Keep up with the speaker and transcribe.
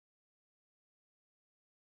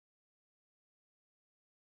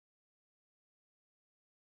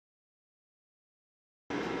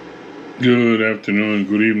Good afternoon,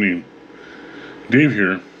 good evening. Dave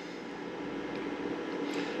here.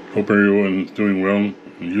 Hope everyone's doing well on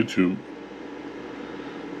YouTube.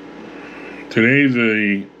 Today's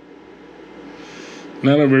a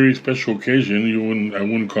not a very special occasion. I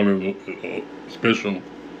wouldn't call it special.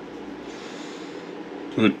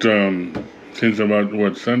 But since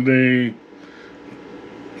about Sunday,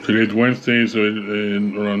 today's Wednesday, so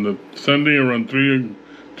around the Sunday around 3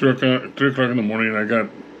 o'clock in the morning,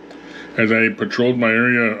 as I patrolled my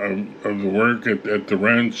area of the work at the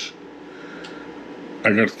ranch,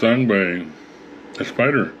 I got stung by a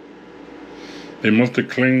spider. It must have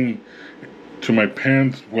clung to my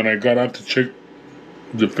pants when I got out to check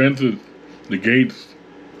the fences, the gates.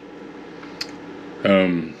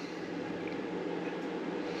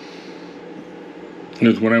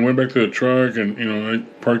 Is when I went back to the truck, and I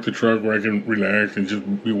parked the truck where I can relax and just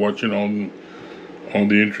be watching all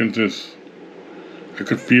the entrances. I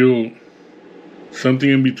could feel something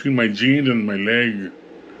in between my jeans and my leg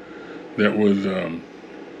that was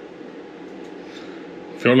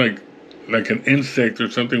felt like an insect or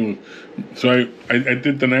something. So I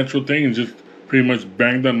did the natural thing and just pretty much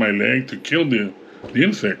banged on my leg to kill the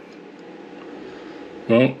insect.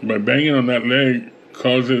 Well, by banging on that leg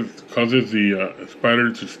causes the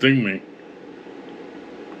spider to sting me.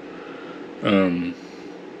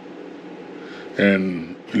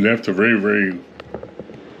 And left a very, very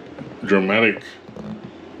dramatic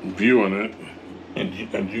view on it, and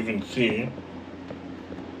as you can see.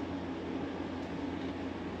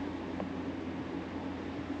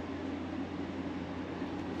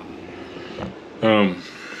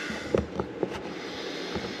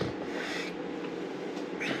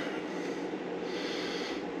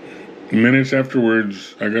 Minutes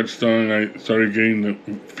afterwards, I got stung. I started getting the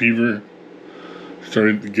fever,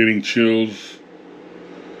 started getting chills.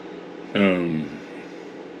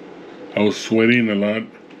 I was sweating a lot.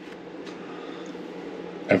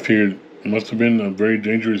 I figured it must have been a very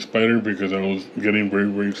dangerous spider because I was getting very,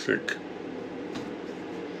 very sick.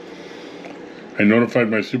 I notified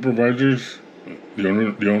my supervisors, the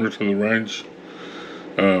owners of the ranch.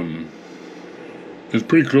 It's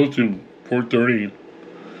pretty close to 4:30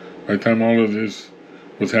 by the time all of this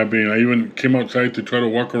was happening. I even came outside to try to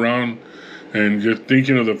walk around, and just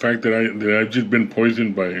thinking of the fact that I've just been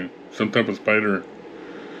poisoned by some type of spider,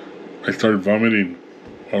 I started vomiting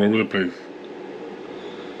all over the place.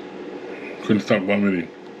 Couldn't stop vomiting,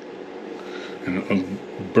 and I was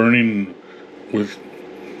burning with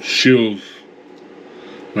chills.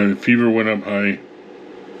 My fever went up high.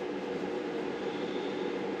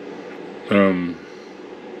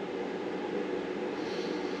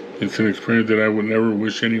 It's an experience that I would never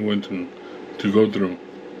wish anyone to go through.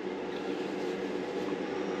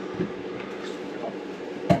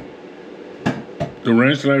 The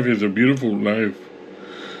ranch life is a beautiful life.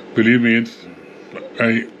 Believe me,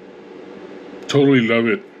 I totally love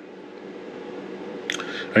it.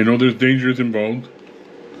 I know there's dangers involved.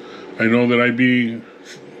 I know that I'd be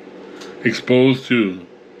exposed to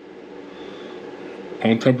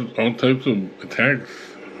all types of attacks,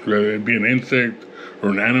 whether it be an insect or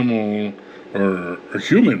an animal or a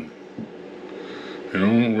human.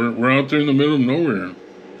 We're out there in the middle of nowhere,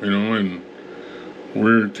 and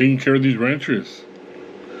we're taking care of these ranchers.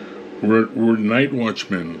 We're night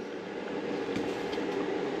watchmen.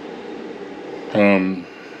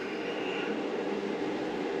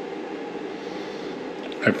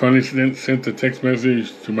 I finally sent a text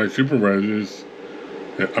message to my supervisors.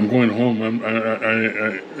 I'm going home.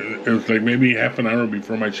 It was like maybe half an hour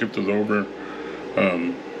before my shift was over.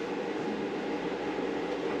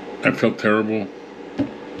 I felt terrible.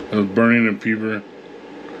 I was burning in fever.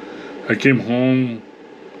 I came home.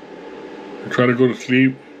 I tried to go to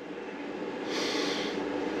sleep.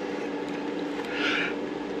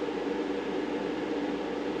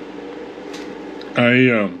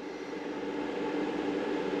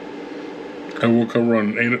 I woke up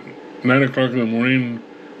around 9 o'clock in the morning.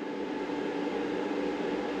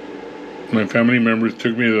 My family members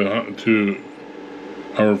took me to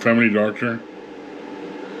our family doctor.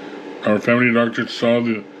 Our family doctor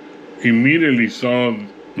immediately saw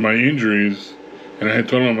my injuries, and I had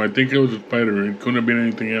told him I think it was a spider. It couldn't have been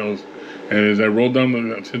anything else. And as I rolled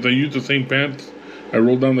down since I used the same pants, I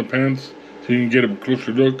rolled down the pants so you can get a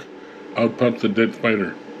closer look. Out pops a dead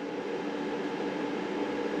spider.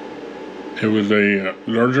 It was a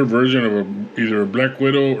larger version of either a black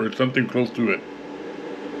widow or something close to it.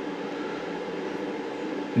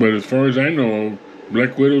 But as far as I know,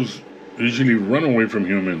 black widows usually run away from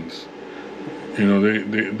humans.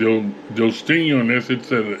 They'll sting you unless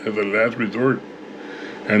it's as a last resort,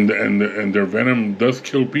 and their venom does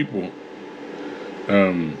kill people.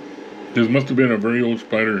 Um, this must have been a very old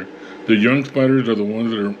spider. The young spiders are the ones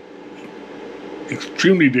that are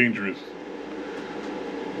extremely dangerous.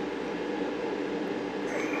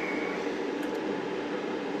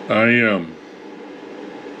 I um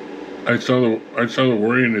I saw the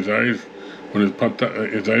worry in his eyes when his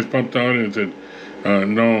eyes popped out and said,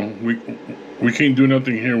 "No, we can't do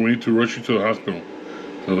nothing here. We need to rush you to the hospital."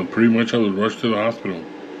 So pretty much I was rushed to the hospital.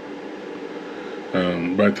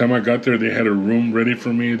 By the time I got there, they had a room ready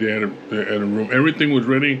for me. They had a room. Everything was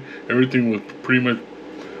ready. Everything was pretty much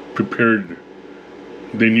prepared.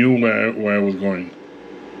 They knew where I was going.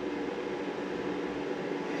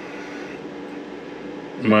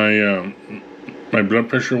 My my blood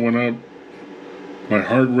pressure went up. My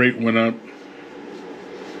heart rate went up.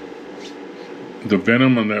 The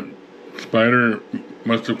venom on that spider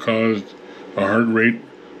must have caused a heart rate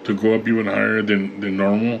to go up even higher than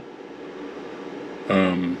normal.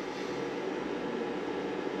 Um,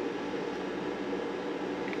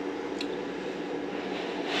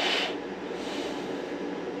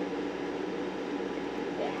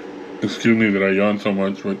 Excuse me that I yawn so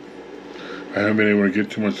much, but I haven't been able to get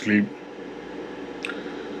too much sleep.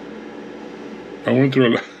 I went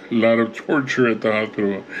through a lot of torture at the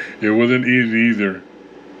hospital. It wasn't easy either.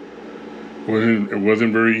 It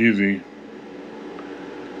wasn't very easy.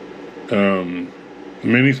 Um,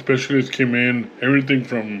 Many specialists came in. Everything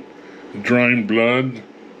from drawing blood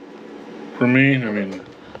for me. I mean,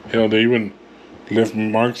 hell, they even left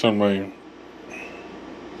marks on my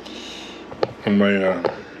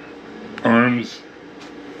arms.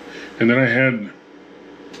 And then I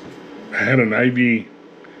had an IV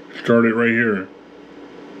started right here.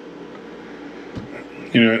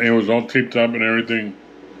 You know, it was all taped up and everything.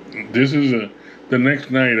 This is the next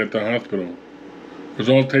night at the hospital. It was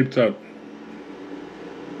all taped up.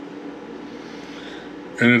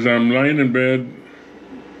 And as I'm lying in bed,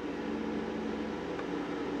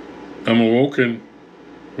 I'm awoken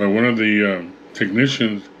by one of the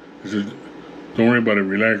technicians. He said, "Don't worry about it,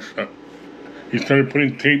 relax." He started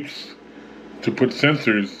putting tapes to put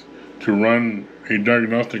sensors to run a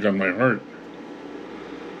diagnostic on my heart.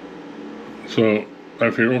 So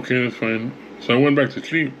I figured, okay, that's fine. So I went back to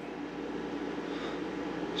sleep.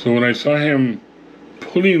 So when I saw him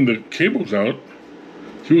pulling the cables out,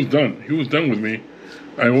 he was done. He was done with me.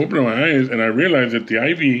 I opened my eyes and I realized that the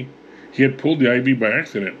IV, he had pulled the IV by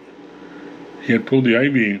accident. He had pulled the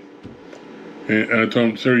IV, and I told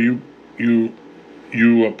him, "Sir, you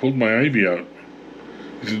pulled my IV out."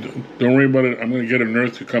 He said, "Don't worry about it. I'm going to get a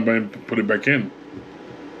nurse to come by and put it back in."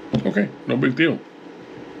 Okay, no big deal.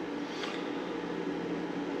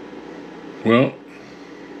 Well,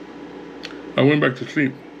 I went back to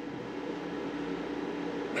sleep.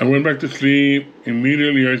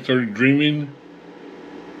 Immediately I started dreaming.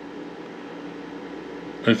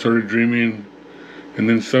 And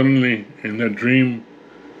then suddenly, in that dream,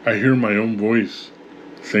 I hear my own voice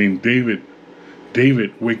saying, "David,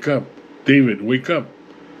 David, wake up. David, wake up.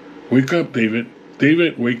 Wake up, David.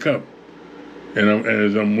 David, wake up." And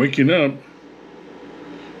as I'm waking up,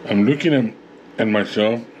 I'm looking at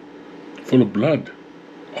myself full of blood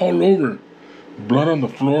all over. Blood on the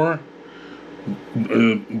floor,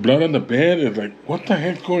 blood on the bed. It's like, what the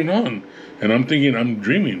heck's going on? And I'm thinking I'm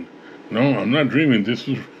dreaming. No, I'm not dreaming. This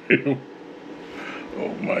is real.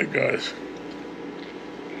 Oh my gosh.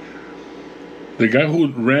 The guy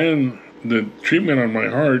who ran the treatment on my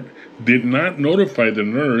heart did not notify the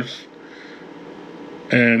nurse.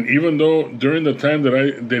 And even though during the time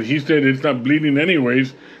that he said it's not bleeding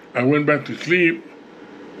anyways, I went back to sleep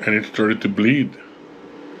and it started to bleed.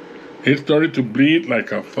 It started to bleed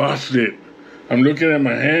like a faucet. I'm looking at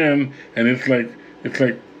my hand and it's like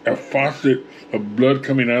a faucet of blood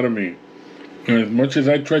coming out of me. And as much as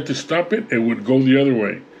I tried to stop it, it would go the other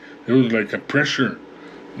way. It was like a pressure.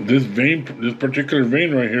 This particular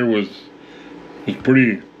vein right here was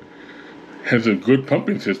has a good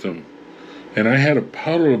pumping system. And I had a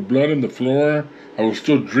puddle of blood in the floor. I was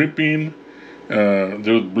still dripping.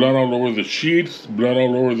 There was blood all over the sheets, blood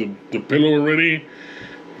all over the pillow already.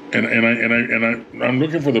 I'm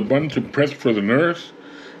looking for the button to press for the nurse.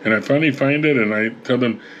 And I finally find it, and I tell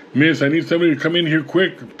them, "Miss, I need somebody to come in here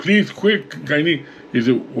quick. Please, quick. He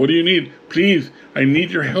said, "What do you need? Please, I need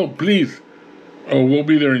your help, please." "Oh, we'll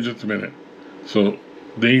be there in just a minute." So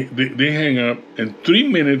they hang up, and 3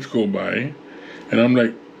 minutes go by, and I'm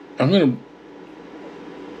like, I'm gonna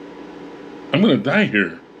die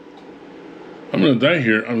here.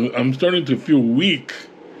 I'm starting to feel weak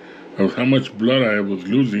of how much blood I was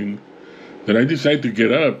losing, that I decided to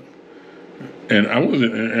get up. And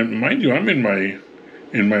and mind you, I'm in my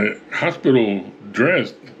hospital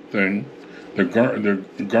dress thing. the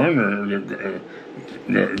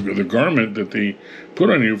garment that they put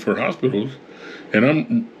on you for hospitals, and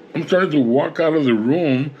I'm starting to walk out of the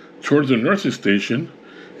room towards the nurse's station,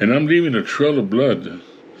 and I'm leaving a trail of blood,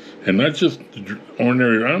 and not just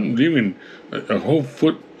ordinary. I'm leaving a whole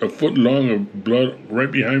a foot long of blood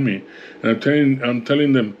right behind me, and I'm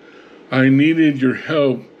telling them, I needed your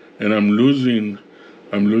help, and I'm losing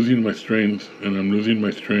my strength, and I'm losing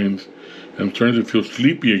my strength. I'm starting to feel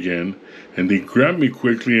sleepy again, and they grab me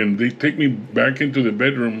quickly and they take me back into the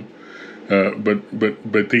bedroom.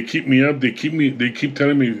 But they keep me up. They keep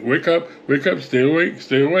telling me, wake up, stay awake,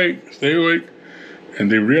 stay awake, stay awake. And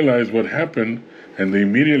they realize what happened, and they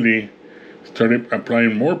immediately started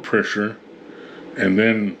applying more pressure. And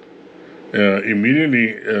then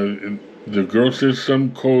immediately the girl says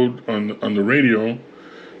some code on the radio,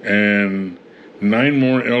 and 9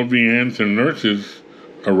 more LVNs and nurses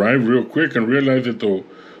arrive real quick and realize that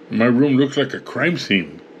my room looks like a crime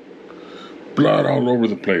scene. Blood all over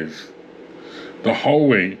the place. The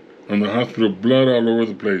hallway on the hospital, blood all over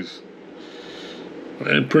the place.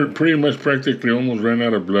 And pretty much practically almost ran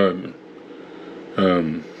out of blood.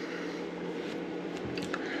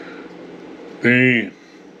 They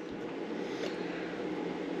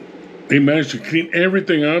managed to clean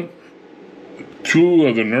everything up. 2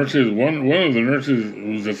 of the nurses, one of the nurses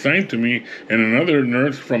was assigned to me, and another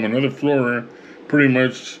nurse from another floor, pretty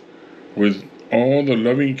much with all the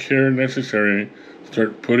loving care necessary,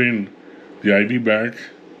 start putting the IV back,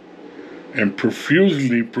 and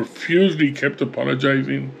profusely kept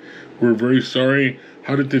apologizing. We're very sorry.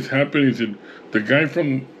 How did this happen? He said, the guy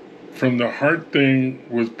from the heart thing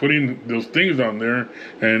was putting those things on there,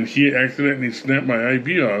 and he accidentally snapped my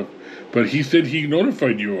IV off. But he said he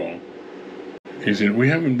notified you all. He said, we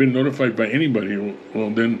haven't been notified by anybody. Well,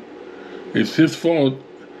 then it's his fault,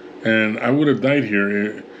 and I would have died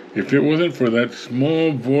here if it wasn't for that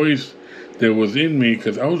small voice that was in me,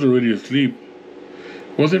 because I was already asleep.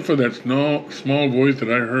 Wasn't for that small voice that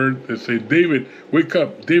I heard that said, David, wake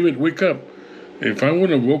up, David, wake up. If I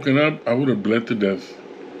wouldn't have woken up, I would have bled to death.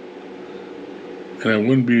 And I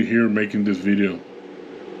wouldn't be here making this video.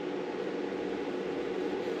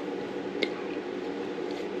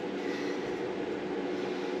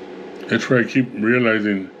 That's where I keep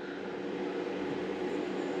realizing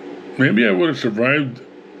maybe I would have survived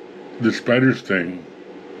the spiders thing,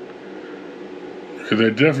 because I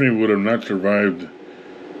definitely would have not survived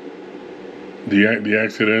the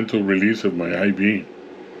accidental release of my IV.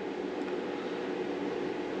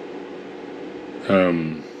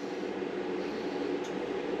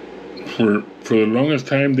 For the longest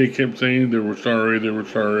time, they kept saying they were sorry, and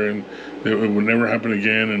it would never happen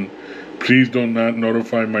again, and please do not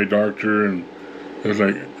notify my doctor. And it was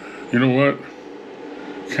like, you know what?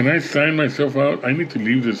 Can I sign myself out? I need to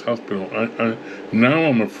leave this hospital. Now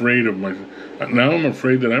I'm afraid that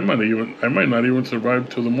I might not even survive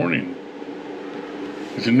till the morning.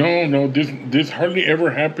 He said, no, this hardly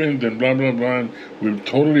ever happened, and blah blah blah. And we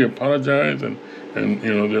totally apologized, and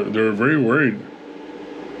you know they're very worried.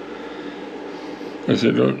 I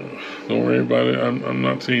said, don't worry about it. I'm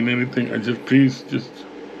not saying anything. I just please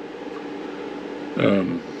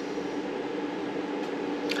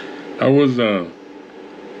I was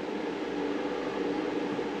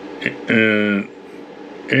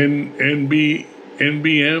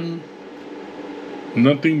NBM,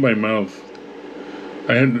 nothing by mouth.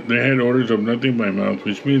 They had orders of nothing by mouth,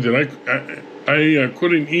 which means that I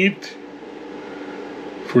couldn't eat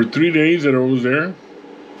for 3 days that I was there.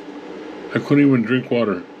 I couldn't even drink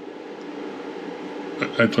water.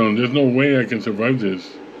 I told him, there's no way I can survive this.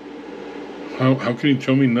 How can you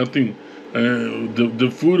tell me nothing? The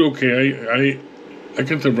food, okay, I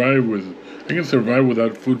can survive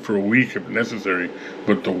without food for a week if necessary.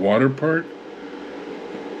 But the water part,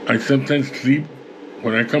 I sometimes sleep.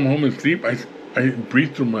 When I come home and sleep, I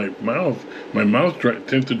breathe through my mouth. My mouth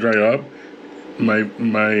tends to dry up.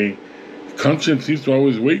 My conscience seems to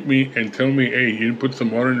always wake me and tell me, hey, you didn't put some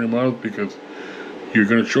water in your mouth because you're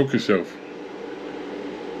going to choke yourself.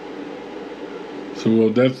 So, well,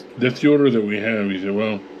 that's the order that we have. He said,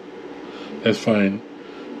 well, that's fine.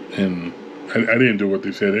 And I didn't do what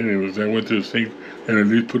they said anyways. I went to the sink and at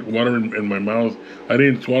least put water in my mouth. I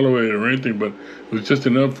didn't swallow it or anything, but it was just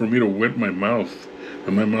enough for me to wet my mouth.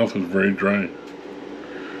 And my mouth was very dry.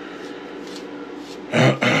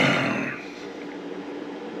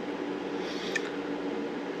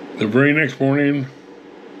 The very next morning,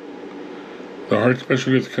 the heart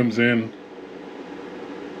specialist comes in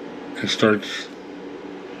and starts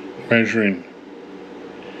measuring.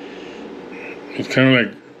 It's kind of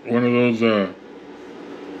like one of those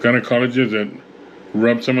gynecologists that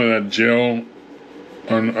rub some of that gel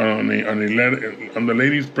on the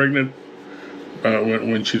lady's pregnant,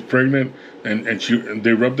 when she's pregnant, and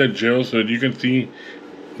they rub that gel so that you can see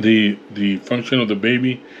the function of the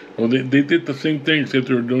baby. Well, they did the same thing, except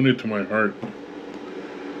they were doing it to my heart.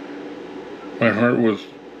 My heart was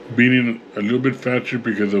beating a little bit faster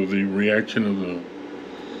because of the reaction of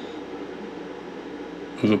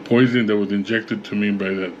the poison that was injected to me by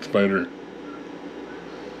that spider.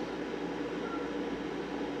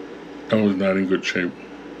 I was not in good shape.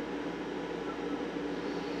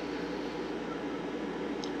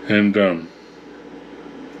 And I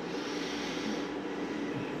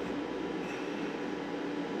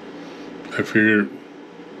figured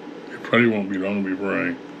it probably won't be long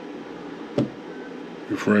before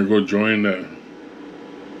I go join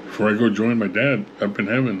my dad up in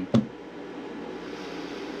heaven.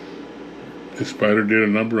 The spider did a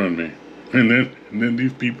number on me, and then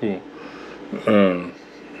these people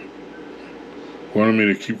wanted me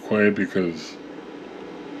to keep quiet because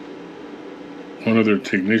one of their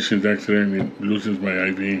technicians accidentally loses my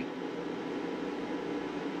IV.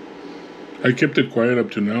 I kept it quiet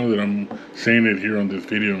up to now that I'm saying it here on this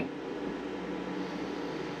video.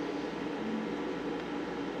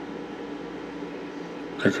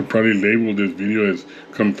 I could probably label this video as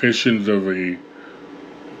confessions of a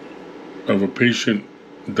patient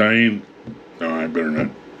dying. No, I better not.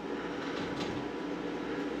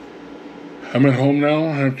 I'm at home now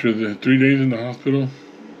after the 3 days in the hospital.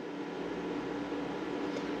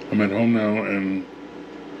 I'm at home now, and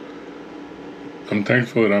I'm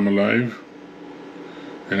thankful that I'm alive.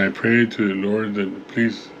 And I pray to the Lord that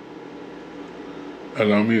please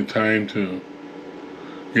allow me the time to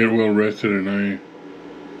get well rested, and I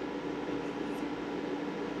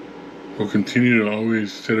will continue to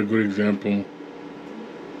always set a good example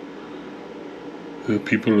to the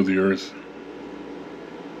people of the earth,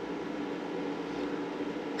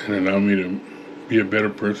 and allow me to be a better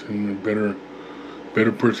person, better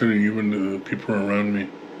person than even the people around me.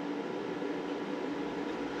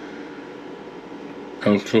 I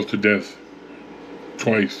was close to death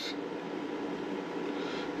twice.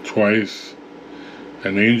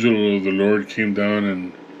 An angel of the Lord came down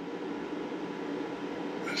and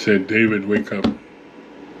said, "David, wake up.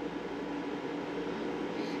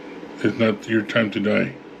 It's not your time to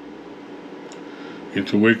die. You have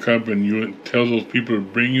to wake up, and you tell those people to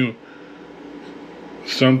bring you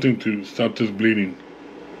something to stop this bleeding."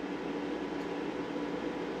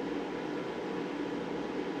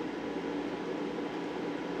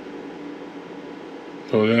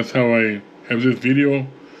 So that's how I have this video.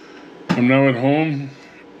 I'm now at home.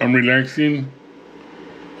 I'm relaxing.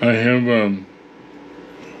 I have a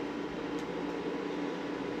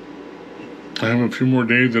few more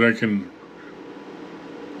days that I can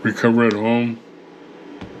recover at home.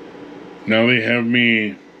 Now they have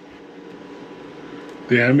me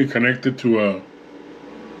connected to a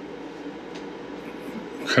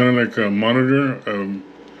kind of like a monitor,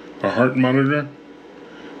 a heart monitor,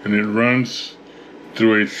 and it runs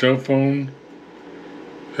through a cell phone.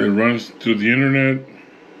 It runs through the internet.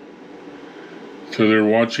 So they're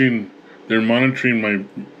monitoring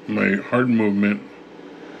my heart movement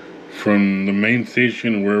from the main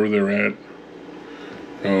station wherever they're at.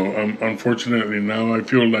 So unfortunately now I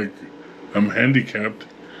feel like I'm handicapped,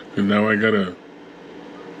 because now I got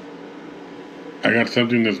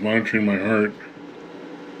something that's monitoring my heart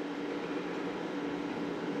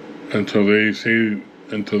until they say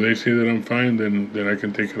that I'm fine. Then I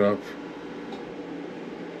can take it off.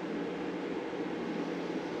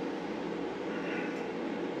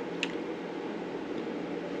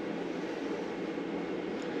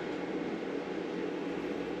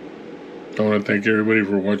 I want to thank everybody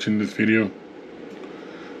for watching this video.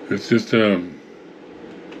 It's just I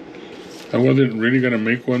wasn't really gonna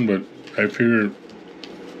make one, but I figured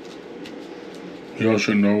y'all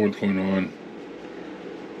should know what's going on.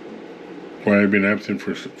 Why I've been absent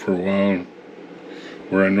for a while,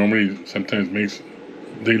 where I normally sometimes make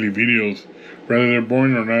daily videos. Whether they're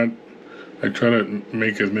boring or not, I try to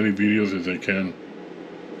make as many videos as I can.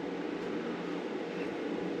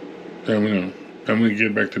 I'm gonna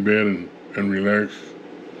get back to bed and relax,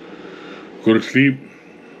 go to sleep.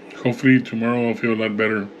 Hopefully tomorrow I'll feel a lot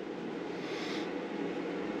better.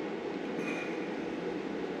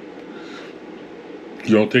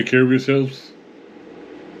 Y'all take care of yourselves.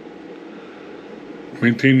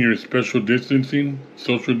 Maintain your social distancing.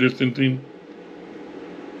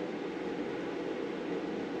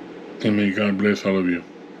 And may God bless all of you.